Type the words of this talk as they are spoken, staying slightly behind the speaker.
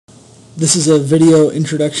This is a video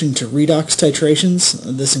introduction to redox titrations.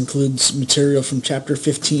 This includes material from chapter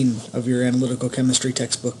 15 of your analytical chemistry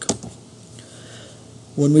textbook.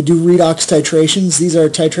 When we do redox titrations, these are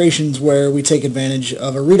titrations where we take advantage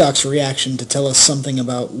of a redox reaction to tell us something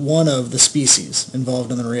about one of the species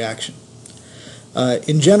involved in the reaction.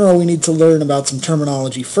 In general, we need to learn about some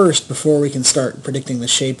terminology first before we can start predicting the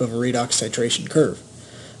shape of a redox titration curve.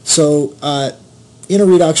 So, in a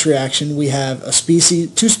redox reaction, we have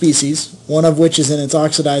two species, one of which is in its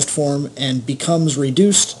oxidized form and becomes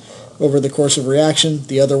reduced over the course of reaction,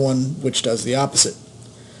 the other one which does the opposite.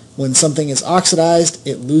 When something is oxidized,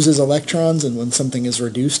 it loses electrons, and when something is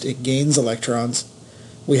reduced, it gains electrons.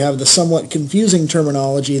 We have the somewhat confusing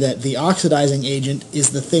terminology that the oxidizing agent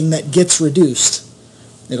is the thing that gets reduced.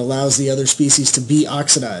 It allows the other species to be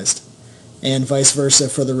oxidized, and vice versa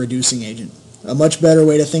for the reducing agent. A much better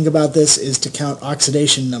way to think about this is to count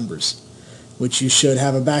oxidation numbers, which you should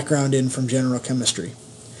have a background in from general chemistry.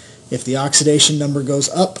 If the oxidation number goes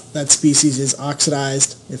up, that species is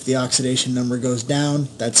oxidized. If the oxidation number goes down,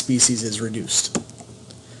 that species is reduced.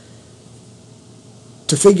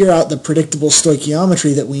 To figure out the predictable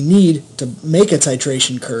stoichiometry that we need to make a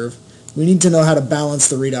titration curve, we need to know how to balance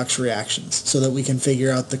the redox reactions so that we can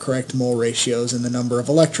figure out the correct mole ratios and the number of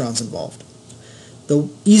electrons involved. The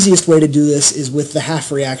easiest way to do this is with the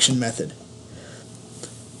half reaction method.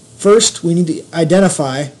 First, we need to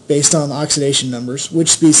identify, based on oxidation numbers, which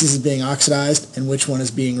species is being oxidized and which one is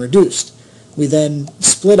being reduced. We then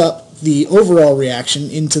split up the overall reaction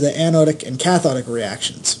into the anodic and cathodic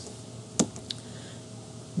reactions.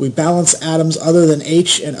 We balance atoms other than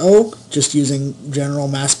H and O, just using general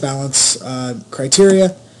mass balance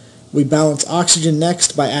criteria. We balance oxygen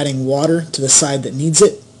next by adding water to the side that needs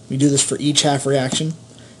it. We do this for each half reaction.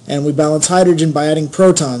 And we balance hydrogen by adding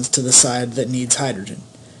protons to the side that needs hydrogen.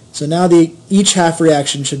 So now each half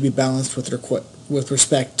reaction should be balanced with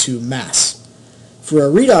respect to mass. For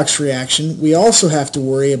a redox reaction, we also have to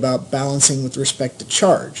worry about balancing with respect to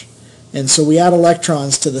charge. And so we add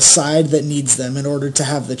electrons to the side that needs them in order to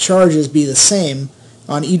have the charges be the same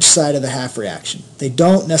on each side of the half reaction. They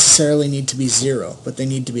don't necessarily need to be zero, but they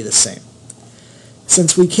need to be the same.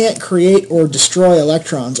 Since we can't create or destroy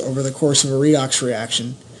electrons over the course of a redox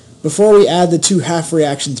reaction, before we add the two half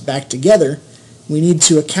reactions back together, we need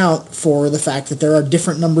to account for the fact that there are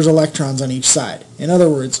different numbers of electrons on each side. In other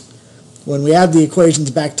words, when we add the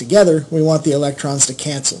equations back together, we want the electrons to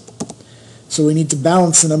cancel. So we need to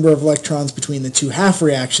balance the number of electrons between the two half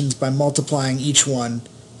reactions by multiplying each one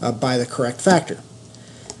by the correct factor.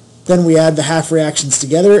 Then we add the half reactions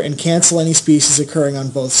together and cancel any species occurring on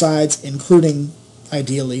both sides, including,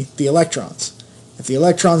 ideally, the electrons. If the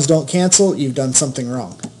electrons don't cancel, you've done something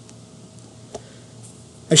wrong.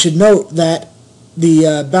 I should note that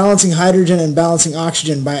the balancing hydrogen and balancing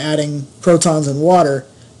oxygen by adding protons and water,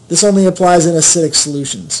 this only applies in acidic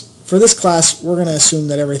solutions. For this class, we're going to assume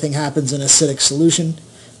that everything happens in acidic solution.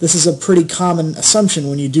 This is a pretty common assumption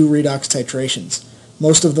when you do redox titrations.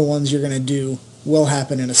 Most of the ones you're going to do will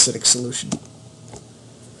happen in acidic solution.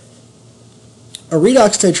 A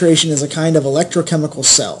redox titration is a kind of electrochemical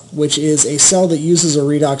cell, which is a cell that uses a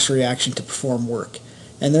redox reaction to perform work.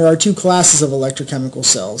 And there are two classes of electrochemical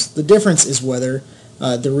cells. The difference is whether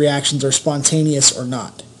the reactions are spontaneous or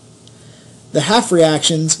not. The half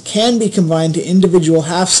reactions can be combined to individual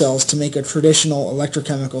half cells to make a traditional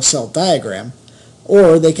electrochemical cell diagram,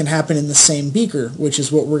 or they can happen in the same beaker, which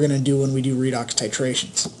is what we're going to do when we do redox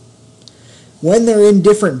titrations. When they're in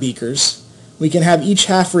different beakers, we can have each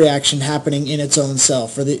half reaction happening in its own cell.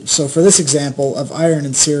 So for this example of iron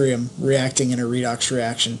and cerium reacting in a redox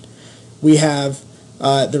reaction, we have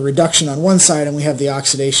the reduction on one side and we have the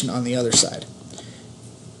oxidation on the other side.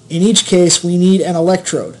 In each case, we need an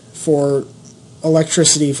electrode for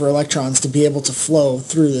electricity, for electrons to be able to flow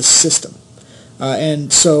through this system.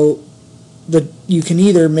 And so you can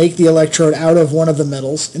either make the electrode out of one of the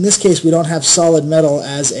metals. In this case, we don't have solid metal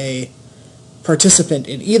as a participant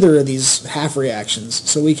in either of these half reactions,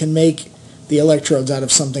 so we can make the electrodes out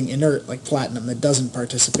of something inert like platinum that doesn't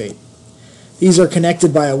participate. These are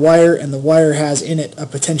connected by a wire, and the wire has in it a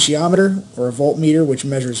potentiometer, or a voltmeter, which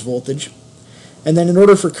measures voltage. And then in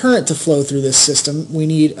order for current to flow through this system, we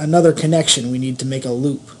need another connection. We need to make a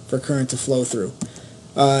loop for current to flow through.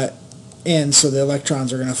 And so the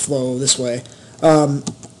electrons are going to flow this way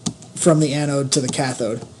from the anode to the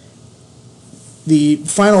cathode. The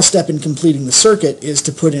final step in completing the circuit is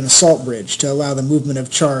to put in a salt bridge to allow the movement of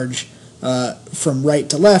charge from right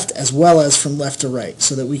to left as well as from left to right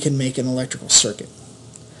so that we can make an electrical circuit.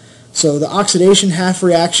 So the oxidation half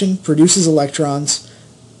reaction produces electrons.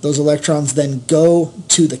 Those electrons then go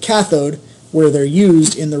to the cathode where they're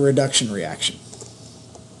used in the reduction reaction.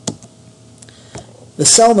 The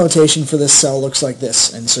cell notation for this cell looks like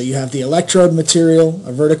this, and so you have the electrode material,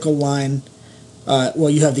 a vertical line,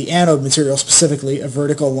 you have the anode material specifically, a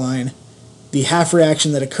vertical line, the half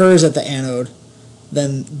reaction that occurs at the anode,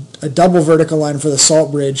 then a double vertical line for the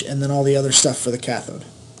salt bridge, and then all the other stuff for the cathode.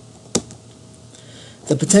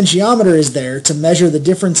 The potentiometer is there to measure the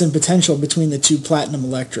difference in potential between the two platinum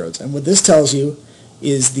electrodes, and what this tells you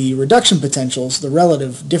is the reduction potentials, the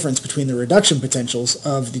relative difference between the reduction potentials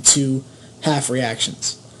of the two half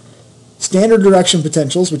reactions. Standard reduction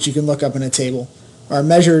potentials, which you can look up in a table, are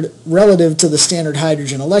measured relative to the standard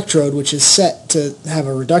hydrogen electrode, which is set to have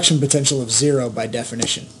a reduction potential of 0 by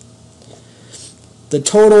definition. The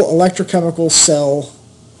total electrochemical cell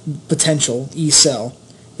potential, E cell,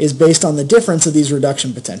 is based on the difference of these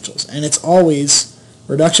reduction potentials, and it's always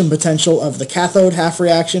reduction potential of the cathode half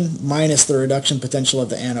reaction minus the reduction potential of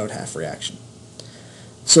the anode half reaction.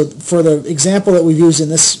 So for the example that we've used in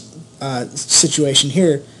this situation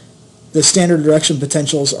here, the standard reduction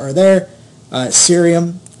potentials are there.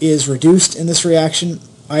 Cerium is reduced in this reaction,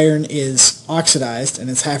 iron is oxidized, and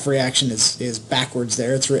its half reaction is backwards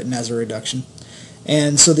there, it's written as a reduction.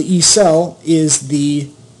 And so the E cell is the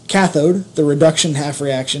cathode, the reduction half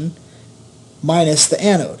reaction, minus the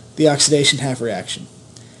anode, the oxidation half reaction.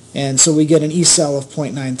 And so we get an E cell of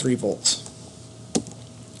 0.93 volts.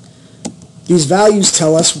 These values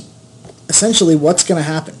tell us essentially what's going to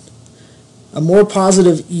happen. A more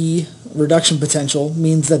positive E reduction potential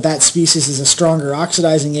means that that species is a stronger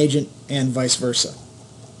oxidizing agent, and vice versa.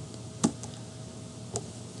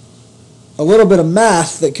 A little bit of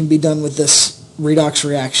math that can be done with this redox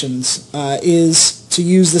reactions is to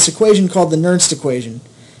use this equation called the Nernst equation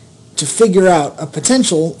to figure out a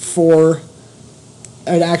potential for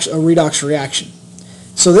a redox reaction.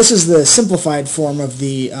 So this is the simplified form of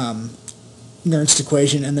the Nernst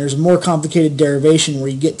equation, and there's a more complicated derivation where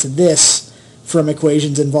you get to this from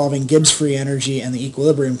equations involving Gibbs free energy and the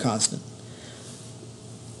equilibrium constant.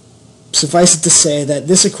 Suffice it to say that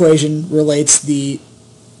this equation relates the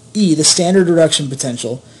E, the standard reduction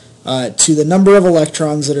potential, to the number of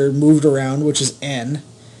electrons that are moved around, which is N,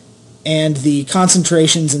 and the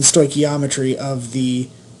concentrations and stoichiometry of the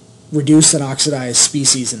reduced and oxidized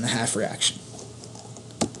species in the half reaction.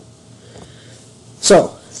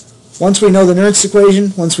 So, once we know the Nernst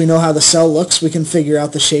equation, once we know how the cell looks, we can figure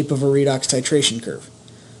out the shape of a redox titration curve.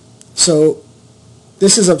 So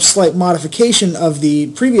this is a slight modification of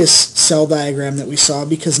the previous cell diagram that we saw,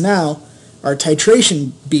 because now our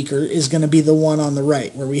titration beaker is going to be the one on the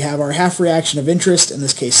right, where we have our half reaction of interest, in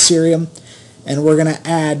this case cerium, and we're going to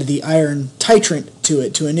add the iron titrant to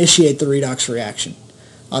it to initiate the redox reaction.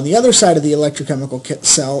 On the other side of the electrochemical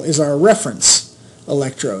cell is our reference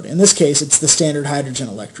electrode. In this case, it's the standard hydrogen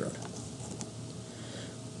electrode.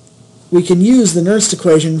 We can use the Nernst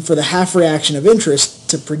equation for the half reaction of interest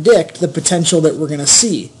to predict the potential that we're going to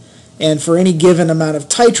see. And for any given amount of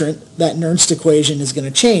titrant, that Nernst equation is going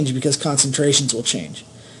to change because concentrations will change.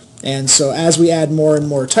 And so as we add more and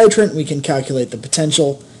more titrant, we can calculate the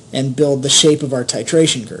potential and build the shape of our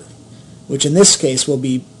titration curve, which in this case will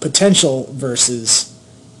be potential versus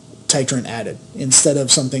titrant added, instead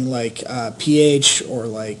of something like pH or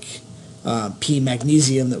like P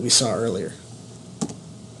magnesium that we saw earlier.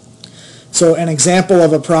 So an example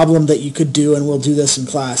of a problem that you could do, and we'll do this in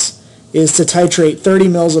class, is to titrate 30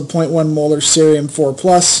 mils of 0.1 molar cerium 4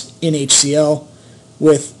 plus in HCl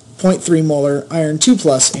with 0.3 molar iron 2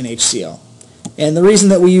 plus in HCl. And the reason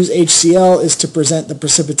that we use HCl is to present the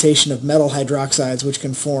precipitation of metal hydroxides, which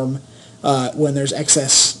can form when there's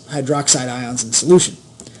excess hydroxide ions in solution.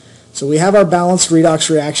 So we have our balanced redox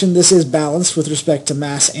reaction. This is balanced with respect to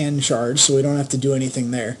mass and charge, so we don't have to do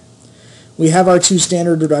anything there. We have our two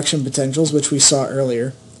standard reduction potentials, which we saw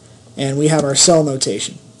earlier, and we have our cell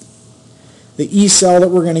notation. The E cell that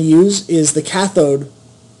we're going to use is the cathode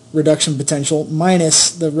reduction potential minus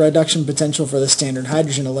the reduction potential for the standard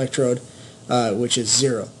hydrogen electrode, which is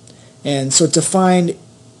 0. And so to find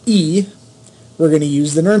E, we're going to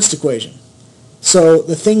use the Nernst equation. So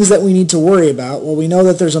the things that we need to worry about, well, we know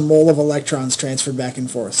that there's a mole of electrons transferred back and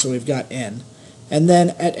forth, so we've got N. And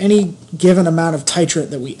then at any given amount of titrant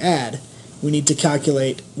that we add, we need to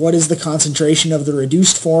calculate what is the concentration of the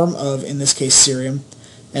reduced form of, in this case, cerium,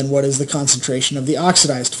 and what is the concentration of the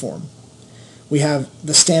oxidized form. We have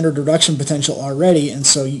the standard reduction potential already, and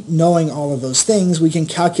so knowing all of those things, we can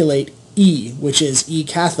calculate E, which is E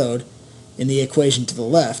cathode, in the equation to the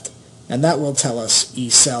left, and that will tell us E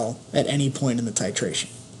cell at any point in the titration.